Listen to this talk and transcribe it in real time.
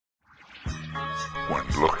When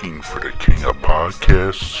looking for the king of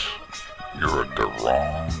podcasts, you're at the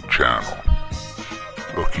wrong channel.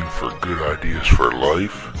 Looking for good ideas for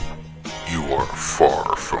life? You are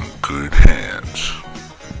far from good hands.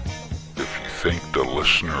 If you think the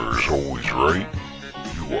listener is always right,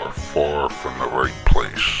 you are far from the right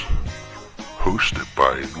place. Hosted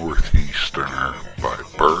by a Northeasterner by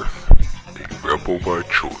birth, a rebel by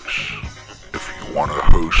choice. If you want a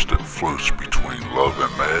host that floats between love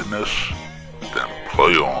and madness, then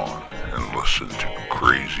play on and listen to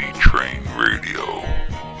Crazy Train Radio.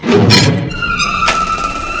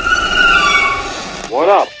 What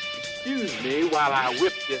up? Excuse me while I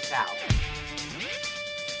whip this out.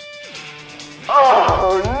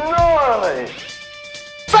 Oh, gnarly!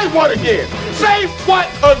 Say what again? Say what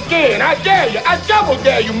again? I dare you. I double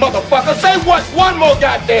dare you, motherfucker. Say what one more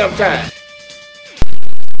goddamn time.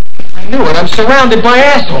 I knew it. I'm surrounded by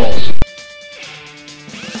assholes.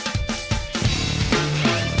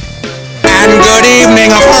 And good evening,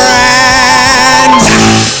 friends!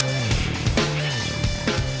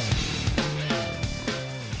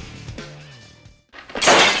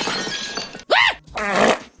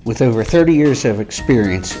 With over 30 years of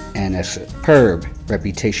experience and a superb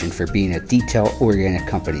reputation for being a detail-oriented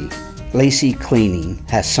company, Lacey Cleaning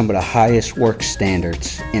has some of the highest work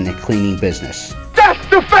standards in the cleaning business. That's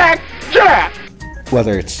the fact, Jack!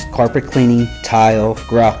 Whether it's carpet cleaning, tile,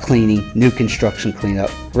 grout cleaning, new construction cleanup,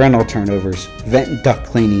 rental turnovers, vent and duct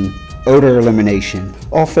cleaning, odor elimination,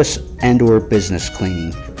 office and or business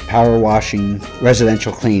cleaning, power washing,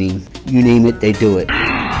 residential cleaning, you name it, they do it.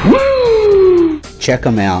 Check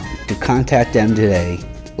them out. To contact them today,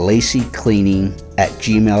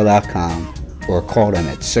 laceycleaning@gmail.com or call them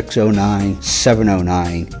at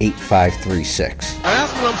 609-709-8536.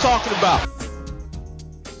 That's what I'm talking about.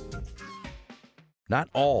 Not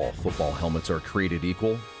all football helmets are created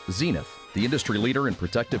equal. Zenith, the industry leader in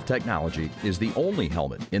protective technology, is the only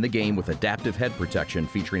helmet in the game with adaptive head protection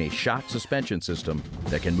featuring a shock suspension system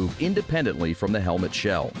that can move independently from the helmet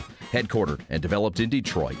shell. Headquartered and developed in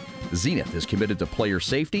Detroit, Zenith is committed to player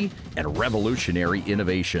safety and revolutionary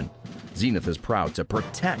innovation. Zenith is proud to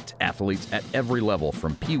protect athletes at every level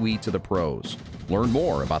from Pee Wee to the pros. Learn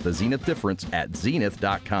more about the Zenith difference at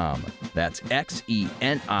zenith.com. That's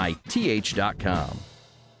XENITH.com.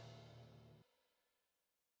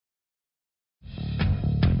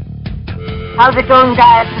 How's it going,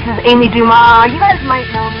 guys? This is Amy Dumas. You guys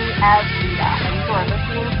might know me as Rita, and you are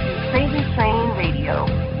listening to Crazy Train Radio.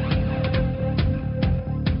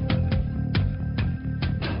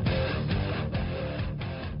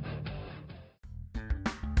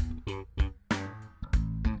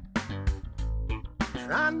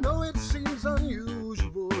 I know it seems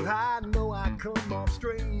unusual, I know I come off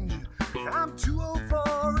strange. I'm too old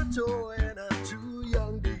for a toy and I'm too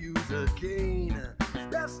young to use a cane.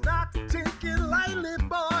 Best not to take it lightly,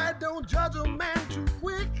 boy, don't judge a man too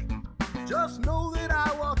quick. Just know that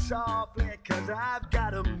I walk softly, cause I've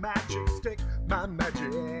got a magic stick, my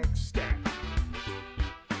magic stick.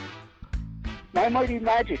 My Mighty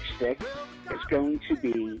MAJic Stick is going to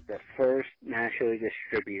be the first nationally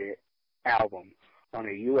distributed album on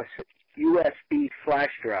a USB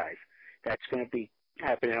flash drive. That's going to be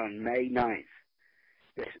happening on May 9th.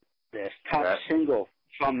 This top single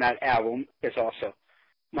from that album is also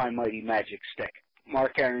My Mighty MAJic Stick.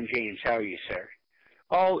 Mark Aaron James, how are you, sir?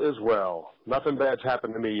 All is well. Nothing bad's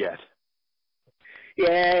happened to me yet. Yeah,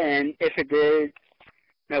 and if it did,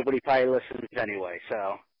 nobody probably listens anyway,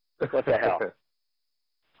 so what the hell.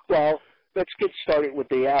 Well, let's get started with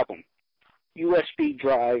the album. USB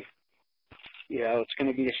drive. You know, it's going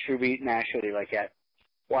to be distributed nationally like that.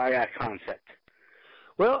 Why that concept?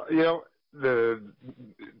 Well, you know,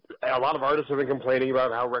 a lot of artists have been complaining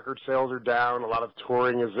about how record sales are down. A lot of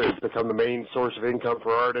touring has become the main source of income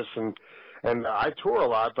for artists, and I tour a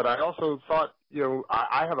lot. But I also thought, you know,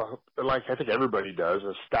 I have like I think everybody does,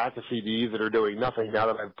 a stack of CDs that are doing nothing now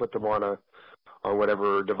that I've put them on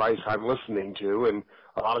whatever device I'm listening to, and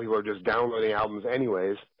a lot of people are just downloading albums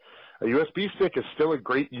anyways. A USB stick is still a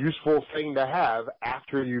great, useful thing to have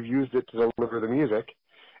after you've used it to deliver the music,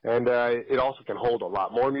 and it also can hold a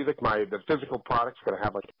lot more music. The physical product's going to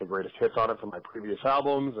have like the greatest hits on it from my previous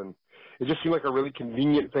albums, and it just seemed like a really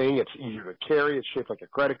convenient thing. It's easier to carry. It's shaped like a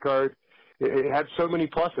credit card. It had so many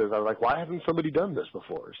pluses. I was like, why hasn't somebody done this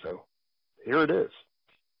before? So here it is.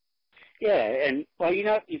 Yeah, and well, you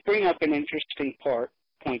know, you bring up an interesting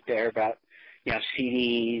point there about, you know,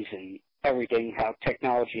 CDs and everything, how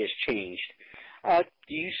technology has changed.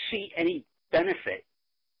 Do you see any benefit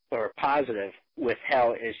or positive with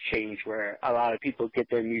how it has changed, where a lot of people get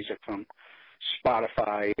their music from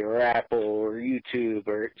Spotify or Apple or YouTube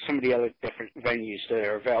or some of the other different venues that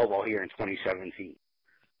are available here in 2017?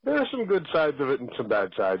 There are some good sides of it and some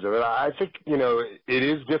bad sides of it. I think, it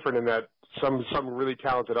is different in that some really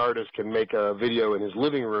talented artist can make a video in his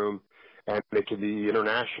living room and it can be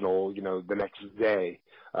international, the next day.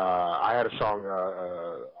 I had a song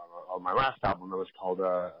on my last album that was called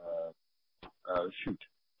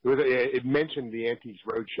it mentioned the Antiques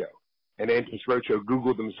Roadshow. And Antiques Roadshow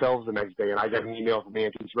Googled themselves the next day, and I got an email from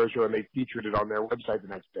Antiques Roadshow, and they featured it on their website the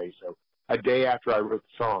next day. So a day after I wrote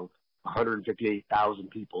the song, 158,000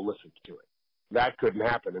 people listened to it. That couldn't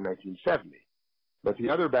happen in 1970. But the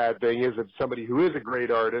other bad thing is that somebody who is a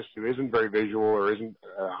great artist, who isn't very visual or isn't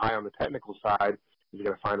high on the technical side, is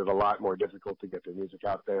going to find it a lot more difficult to get their music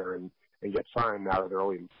out there and get signed now that there are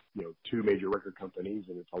only, two major record companies,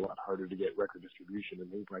 and it's a lot harder to get record distribution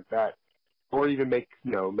and things like that. Or even make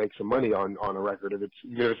some money on a record. If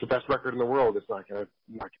it's the best record in the world, it's not gonna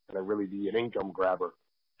really be an income grabber.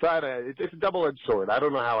 So it's a double-edged sword. I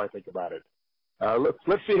don't know how I think about it.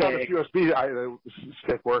 Let's see how the USB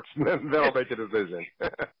stick works, and then I'll make a decision.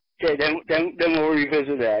 Okay, then we'll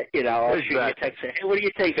revisit that. I'll shoot you a text. Say, hey, what do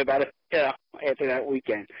you think about it? After that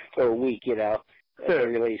weekend or week,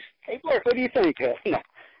 release. Hey, Mark, what do you think?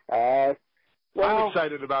 I'm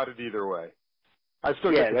excited about it either way. I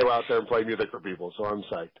still get to go out there and play music for people, so I'm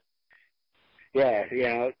psyched. Yeah,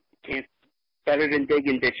 better than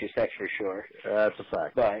digging ditches, that's for sure. That's a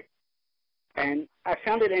fact. And I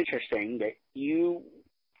found it interesting that you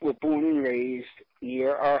were born and raised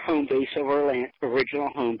near our home base of original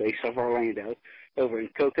home base of Orlando, over in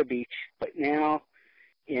Cocoa Beach, but now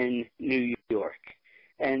in New York.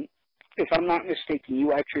 And if I'm not mistaken,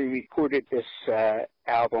 you actually recorded this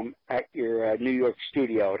album at your New York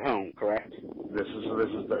studio at home, correct?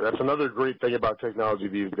 That's another great thing about technology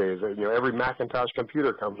these days. Every Macintosh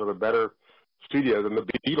computer comes with a better studio than the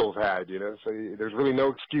Beatles had. So there's really no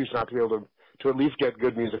excuse not to be able to at least get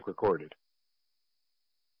good music recorded.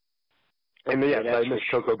 And yes, I miss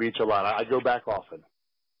Cocoa Beach a lot. I go back often.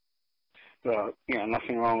 Well,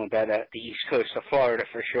 nothing wrong with that at the east coast of Florida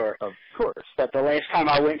for sure. Of course. But the last time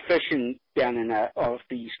I went fishing down off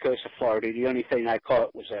the east coast of Florida, the only thing I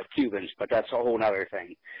caught was Cubans, but that's a whole other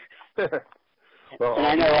thing. Well,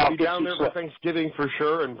 I'll be down there for Thanksgiving for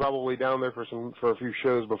sure, and probably down there for a few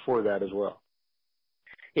shows before that as well.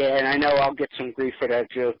 Yeah, and I know I'll get some grief for that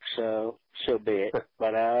joke, so be it.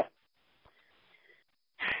 But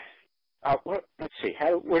let's see,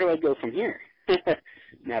 where do I go from here?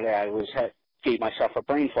 Now that I gave myself a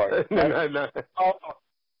brain fart. No.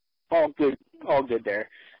 All good there.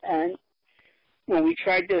 And when we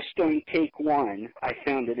tried this during take one, I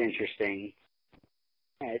found it interesting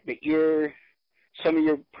that some of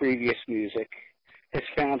your previous music has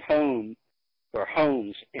found homes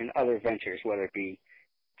in other ventures, whether it be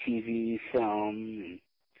TV, film,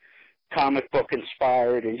 comic book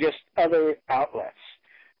inspired, and just other outlets.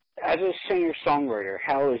 As a singer-songwriter,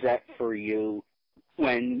 how is that for you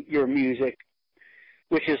when your music,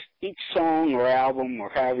 which is each song or album or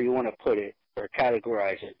however you want to put it or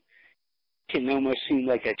categorize it, can almost seem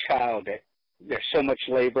like a child, that there's so much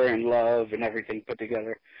labor and love and everything put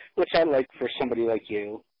together? What's that like for somebody like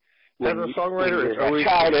you? As a songwriter, it's always...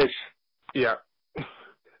 Yeah.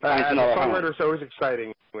 As a songwriter, it's always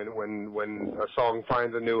exciting when a song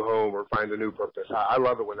finds a new home or finds a new purpose. I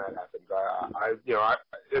love it when that happens.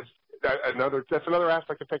 That's another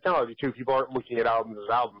aspect of technology too. People aren't looking at albums as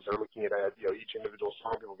albums; they're looking at each individual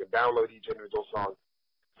song. People can download each individual song.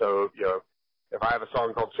 So if I have a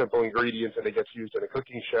song called "Simple Ingredients" and it gets used in a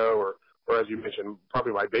cooking show, or as you mentioned,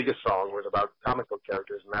 probably my biggest song was about comic book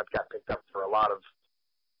characters, and that got picked up for a lot of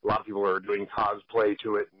people are doing cosplay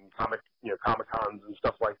to it and Comic-Cons and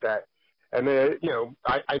stuff like that. And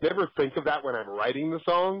I never think of that when I'm writing the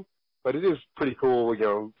song, but it is pretty cool. It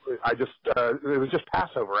was just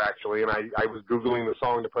Passover actually, and I was Googling the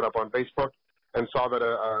song to put up on Facebook and saw that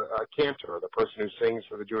a cantor, the person who sings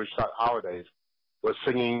for the Jewish holidays, was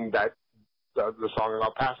singing the song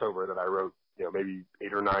about Passover that I wrote, maybe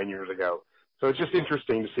 8 or 9 years ago. So it's just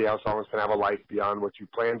interesting to see how songs can have a life beyond what you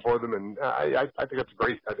plan for them, and I think that's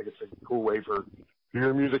great. I think it's a cool way for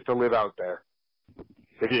your music to live out there.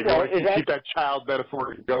 If you keep that child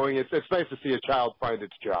metaphor going, it's nice to see a child find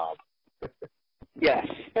its job. Yes.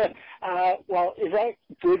 Well, is that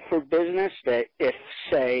good for business that if,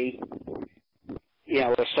 say,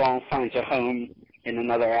 a song finds a home in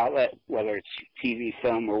another outlet, whether it's TV,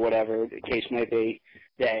 film, or whatever the case may be,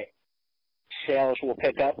 that sales will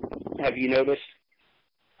pick up? Have you noticed?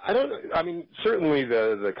 Certainly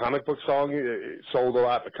the comic book song sold a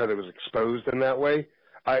lot because it was exposed in that way.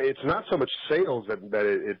 It's not so much sales that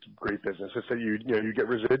it's great business. It's that you get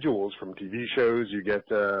residuals from TV shows, you get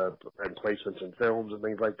and placements in films and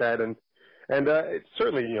things like that, and it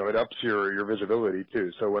certainly it ups your visibility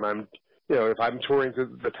too. So when I'm if I'm touring to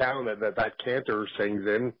the town that cantor sings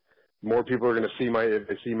in, more people are going to see if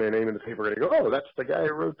they see my name in the paper, they're going to go, oh, that's the guy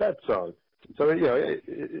who wrote that song. So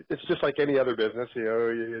it's just like any other business.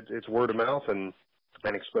 It's word of mouth and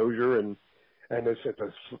exposure, and if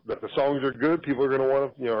the songs are good, people are going to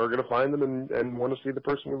want to are going to find them and want to see the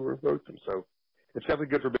person who wrote them. So it's definitely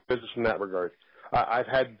good for business in that regard. I've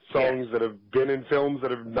had songs that have been in films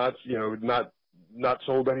that have not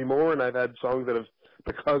sold anymore, and I've had songs that have,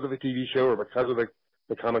 because of a TV show or because of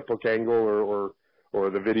the comic book angle or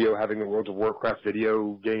the video having the World of Warcraft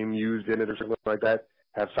video game used in it or something like that,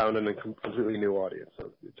 have found a completely new audience.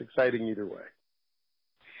 So it's exciting either way.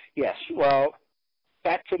 Yes. Well,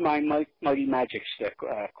 back to my Mighty MAJic Stick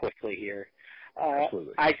quickly here.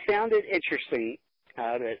 Absolutely. I found it interesting,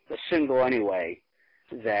 the single anyway,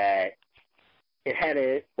 that it had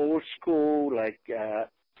an old school, like,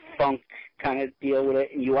 funk kind of deal with it,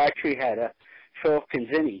 and you actually had a Phil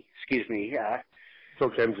Kenzie, Phil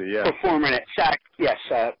Kenzie, yeah. Performing at sax,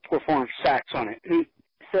 performed sax on it.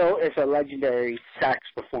 Phil is a legendary sax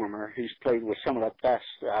performer who's played with some of the best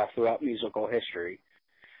throughout musical history.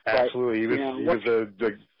 Absolutely. He was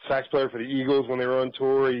the sax player for the Eagles when they were on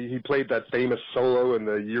tour. He played that famous solo in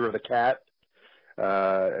the Year of the Cat,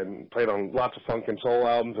 and played on lots of funk and soul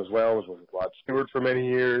albums as well. Was with Rod Stewart for many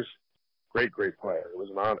years. Great player. It was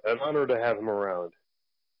an honor to have him around.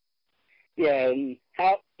 Yeah, and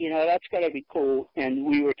that's got to be cool. And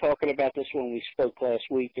we were talking about this when we spoke last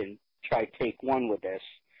week and tried take one with this.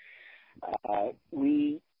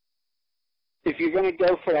 If you're going to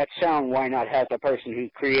go for that sound, why not have the person who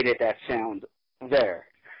created that sound there?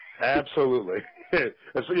 Absolutely.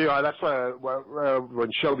 That's why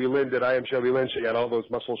when Shelby Lynn did I Am Shelby Lynn, she had all those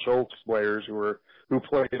Muscle Shoals players who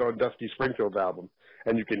played on Dusty Springfield's album,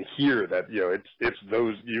 and you can hear that it's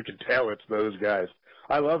those. You can tell it's those guys.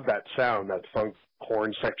 I love that sound, that funk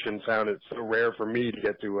horn section sound. It's so rare for me to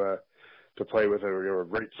get to play with a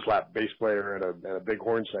great slap bass player and a big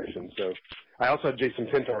horn section. So I also had Jason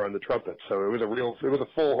Pintar on the trumpet, so it was a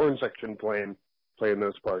full horn section playing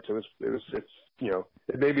those parts. It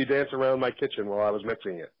made me dance around my kitchen while I was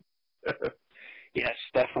mixing it. Yes,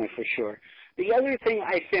 definitely, for sure. The other thing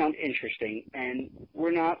I found interesting, and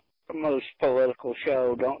we're not the most political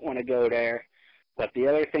show, don't want to go there, but the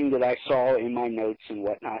other thing that I saw in my notes and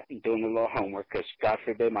whatnot, and doing a little homework, because God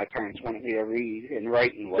forbid my parents wanted me to read and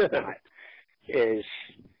write and whatnot, is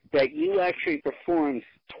that you actually performed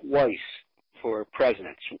twice for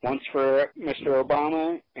presidents. Once for Mr.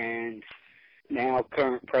 Obama and now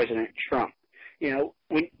current President Trump.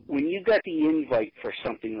 When you got the invite for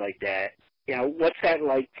something like that, what's that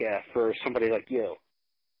like for somebody like you?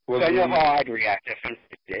 Well, I know how I'd react if I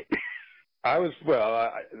did it.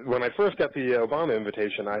 When I first got the Obama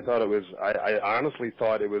invitation, I honestly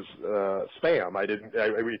thought it was spam.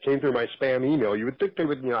 It came through my spam email. You would think they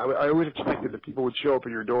would, I always expected that people would show up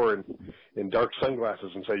at your door in dark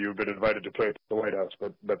sunglasses and say you've been invited to play at the White House,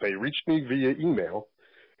 but they reached me via email,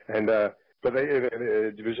 and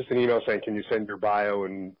it was just an email saying, can you send your bio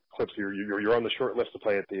and clips? You're on the short list to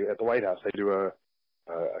play at the White House. They do a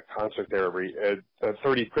concert there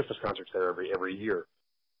 30 Christmas concerts there every year.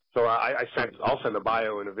 So I'll send a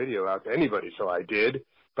bio and a video out to anybody. So I did,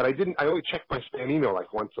 but I only checked my spam email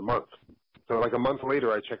like once a month. So like a month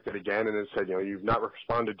later, I checked it again, and it said, you've not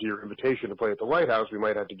responded to your invitation to play at the White House. We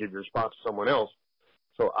might have to give your spot to someone else.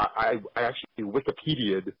 So I actually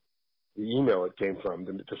Wikipedia'd the email it came from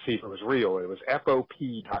to see if it was real. It was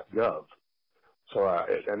FOP.gov. So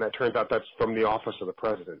and that turns out that's from the office of the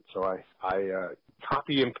president. So I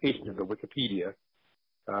copy and pasted the Wikipedia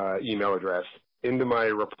email address into my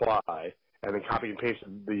reply, and then copy and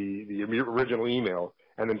pasted the original email,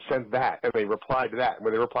 and then sent that, and they replied to that.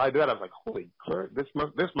 When they replied to that, I was like, holy crap, this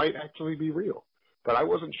might actually be real. But I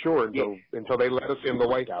wasn't sure until they let us in the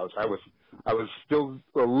White House. I was still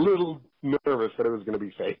a little nervous that it was going to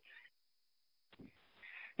be fake.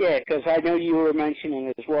 Yeah, because I know you were mentioning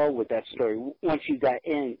it as well with that story. Once you got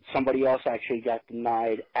in, somebody else actually got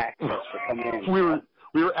denied access to come in.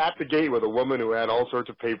 We were at the gate with a woman who had all sorts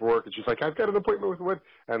of paperwork, and she's like, I've got an appointment with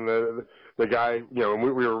and the guy, and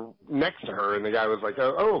we were next to her, and the guy was like,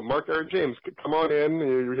 oh, Mark Aaron James, come on in,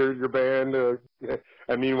 here's your band.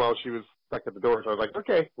 And meanwhile, she was stuck at the door, so I was like,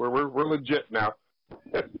 okay, we're legit now.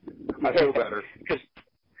 I feel better. Because,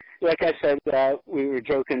 like I said, we were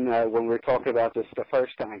joking when we were talking about this the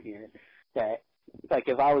first time here, that, like,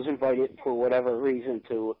 if I was invited for whatever reason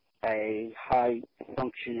to a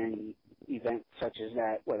high-functioning event such as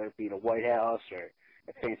that, whether it be the White House or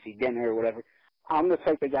a fancy dinner or whatever, I'm the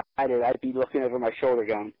type of guy that I'd be looking over my shoulder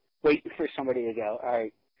going, waiting for somebody to go, all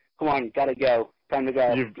right, come on, gotta go, time to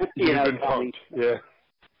go. You've been pumped, yeah.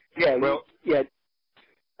 Yeah, well, yeah.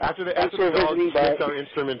 After the dog sniffed our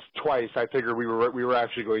instruments twice, I figured we were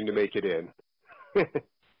actually going to make it in.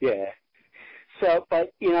 Yeah. So,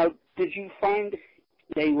 but, did you find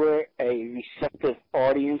they were a receptive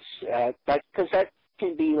audience? Because that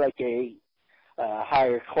can be like a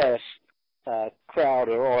higher class crowd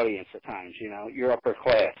or audience at times, your upper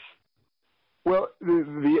class. Well,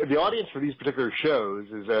 the audience for these particular shows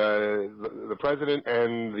is the president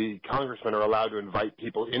and the congressman are allowed to invite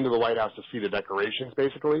people into the White House to see the decorations,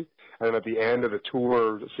 basically. And then at the end of the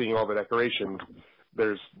tour, seeing all the decorations,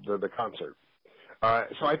 there's the concert.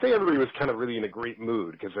 So I think everybody was kind of really in a great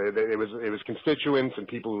mood because it was constituents and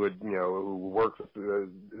people who worked with the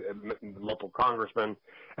local congressmen,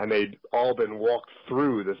 and they'd all been walked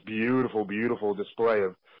through this beautiful, beautiful display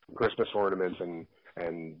of Christmas ornaments and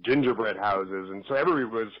gingerbread houses, and so everybody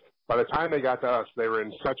was. By the time they got to us, they were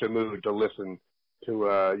in such a mood to listen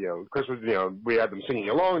to Christmas. We had them singing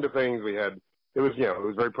along to things. It was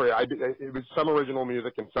very pretty. It was some original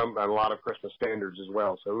music and a lot of Christmas standards as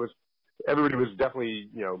well. So everybody was definitely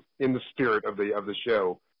in the spirit of the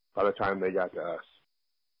show by the time they got to us.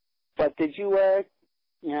 But did you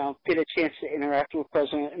get a chance to interact with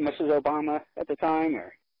President and Mrs. Obama at the time,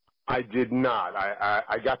 or? I did not.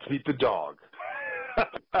 I got to meet the dog.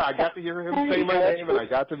 I got to hear him say my name, and I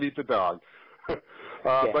got to meet the dog.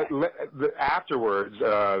 But afterwards,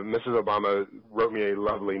 Mrs. Obama wrote me a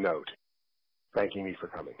lovely note thanking me for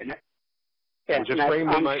coming. And just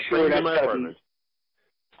framed in my apartment.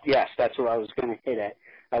 Yes, that's what I was going to hit at.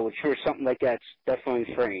 I was sure something like that's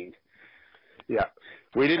definitely framed. Yeah.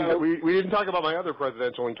 We didn't talk about my other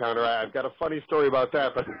presidential encounter. I've got a funny story about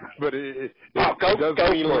that, but it does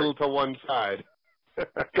lean a little to one side.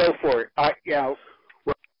 Go for it.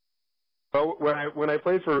 Well, when I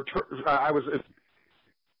played for, I was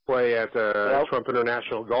play at Trump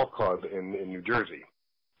International Golf Club in New Jersey.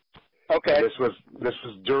 Okay. And this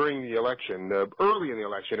was during the election, early in the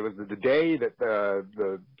election. It was the day that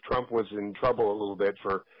the Trump was in trouble a little bit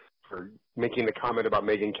for making the comment about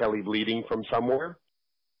Megyn Kelly bleeding from somewhere.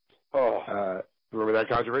 Oh. Remember that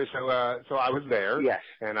controversy? So I was there. Yes.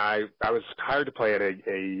 And I was hired to play at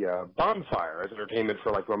a bonfire as entertainment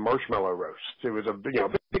for like a marshmallow roast. It was a big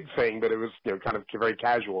thing, but it was kind of very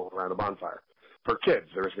casual around a bonfire for kids.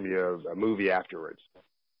 There was going to be a movie afterwards.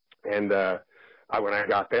 And when I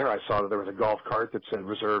got there, I saw that there was a golf cart that said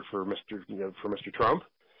reserved for Mr. Trump.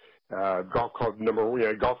 Golf cart number 1.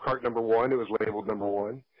 It was labeled number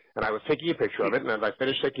 1. And I was taking a picture of it, and as I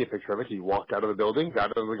finished taking a picture of it, he walked out of the building, got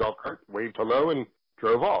out of the golf cart, waved hello, and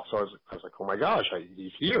drove off. So I was like, oh my gosh,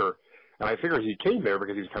 he's here. And I figured he came there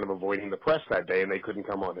because he was kind of avoiding the press that day, and they couldn't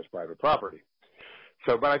come on his private property.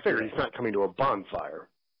 So, but I figured he's not coming to a bonfire.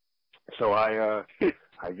 So I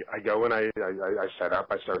go and I set up.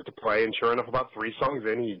 I started to play, and sure enough, about 3 songs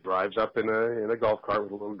in, he drives up in a golf cart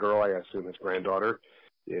with a little girl, I assume his granddaughter,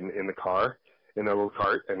 in the car. In a little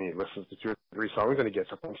cart, and he listens to 2 or 3 songs, and he gets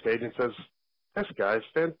up on stage and says, "This guy's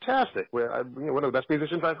fantastic. One of the best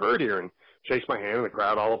musicians I've heard here," and shakes my hand, and the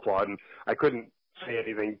crowd all applaud. And I couldn't say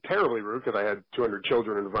anything terribly rude because I had 200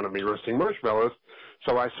 children in front of me roasting marshmallows.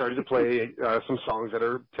 So I started to play some songs that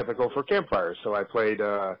are typical for campfires. So I played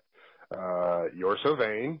 "You're So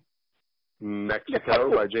Vain," "Mexico"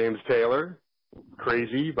 by James Taylor,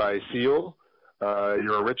 "Crazy" by Seal,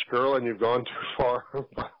 "You're a Rich Girl and You've Gone Too Far"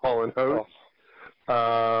 by Hall & Oates.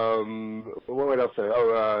 What else?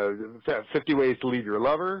 50 Ways to Leave Your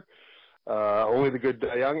Lover, Only the Good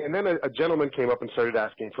Die Young. And then a gentleman came up and started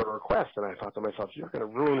asking for a request, and I thought to myself, you're going to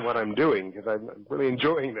ruin what I'm doing because I'm really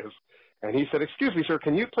enjoying this. And he said, "Excuse me, sir,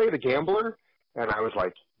 can you play The Gambler?" And I was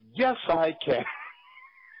like, "Yes, I can."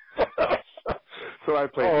 So I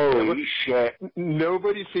played. Holy shit!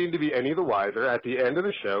 Nobody seemed to be any the wiser. At the end of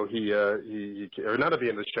the show, he or not at the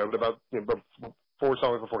end of the show, but about 4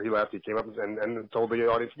 songs before he left, he came up and told the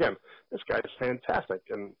audience again, "This guy's fantastic."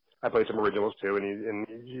 And I played some originals too, and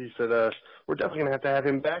he said, "We're definitely going to have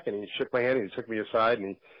him back." And he shook my hand, and he took me aside,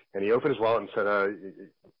 and he opened his wallet and said,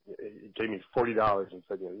 he gave me $40 and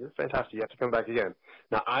said, "You're fantastic. You have to come back again."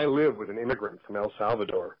 Now I live with an immigrant from El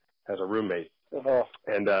Salvador as a roommate,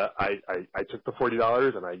 and I took the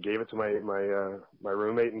 $40 and I gave it to my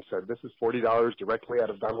roommate and said, "This is $40 directly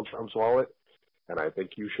out of Donald Trump's wallet, and I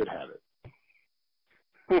think you should have it."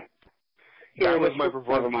 That was my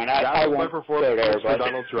performance. That was my performance for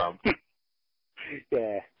Donald Trump.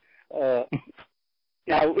 Yeah.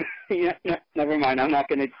 Now, never mind. I'm not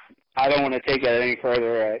going to I don't want to take it any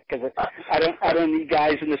further because I don't need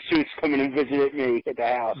guys in the suits coming and visiting me at the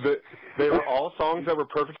house. They were all songs that were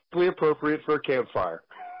perfectly appropriate for a campfire.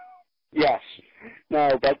 Yes.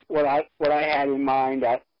 No, but what I had in mind,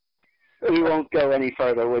 we won't go any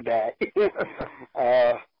further with that.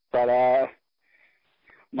 But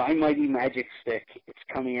My Mighty MAJic Stick, it's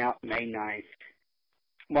coming out May 9th.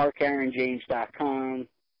 MarkAaronJames.com,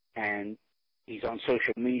 and he's on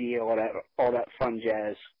social media, all that fun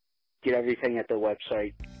jazz. Get everything at the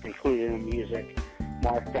website, including the music.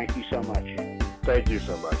 Mark, thank you so much. Thank you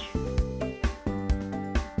so much.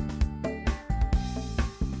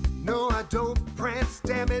 No, I don't prance,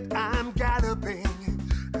 damn it, I'm galloping.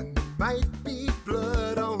 And there might be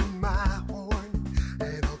blood on my horn.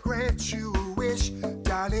 And I'll grant you a wish,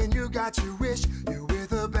 darling, you got your wish. You're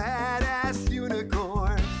with a badass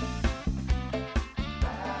unicorn.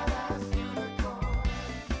 Badass unicorn.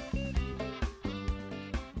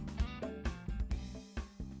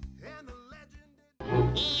 And the legend...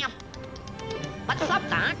 What's up,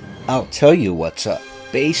 Doc? I'll tell you what's up.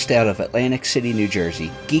 Based out of Atlantic City, New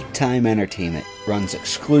Jersey, Geek Time Entertainment runs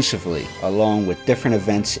exclusively along with different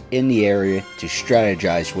events in the area to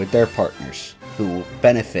strategize with their partners who will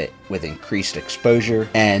benefit with increased exposure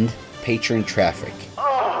and patron traffic.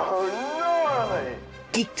 Oh, gnarly!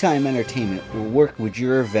 Geek Time Entertainment will work with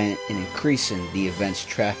your event in increasing the event's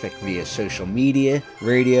traffic via social media,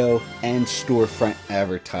 radio, and storefront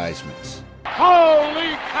advertisements.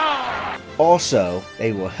 Holy cow! Also,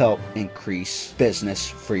 they will help increase business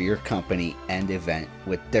for your company and event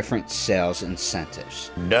with different sales incentives.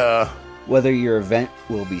 Duh. Whether your event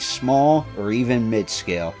will be small or even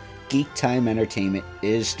mid-scale, Geek Time Entertainment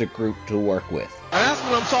is the group to work with. That's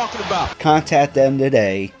what I'm talking about. Contact them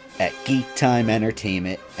today at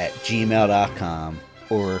geektimeentertainment@gmail.com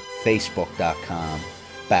or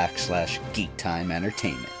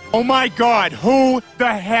facebook.com/geektimeentertainment. Oh my God, who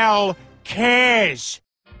the hell cares?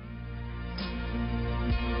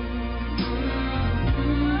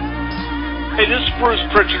 Hey, this is Bruce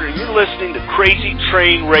Pritchard, and you're listening to Crazy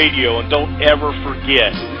Train Radio, and don't ever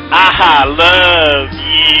forget, I love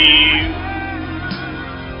you.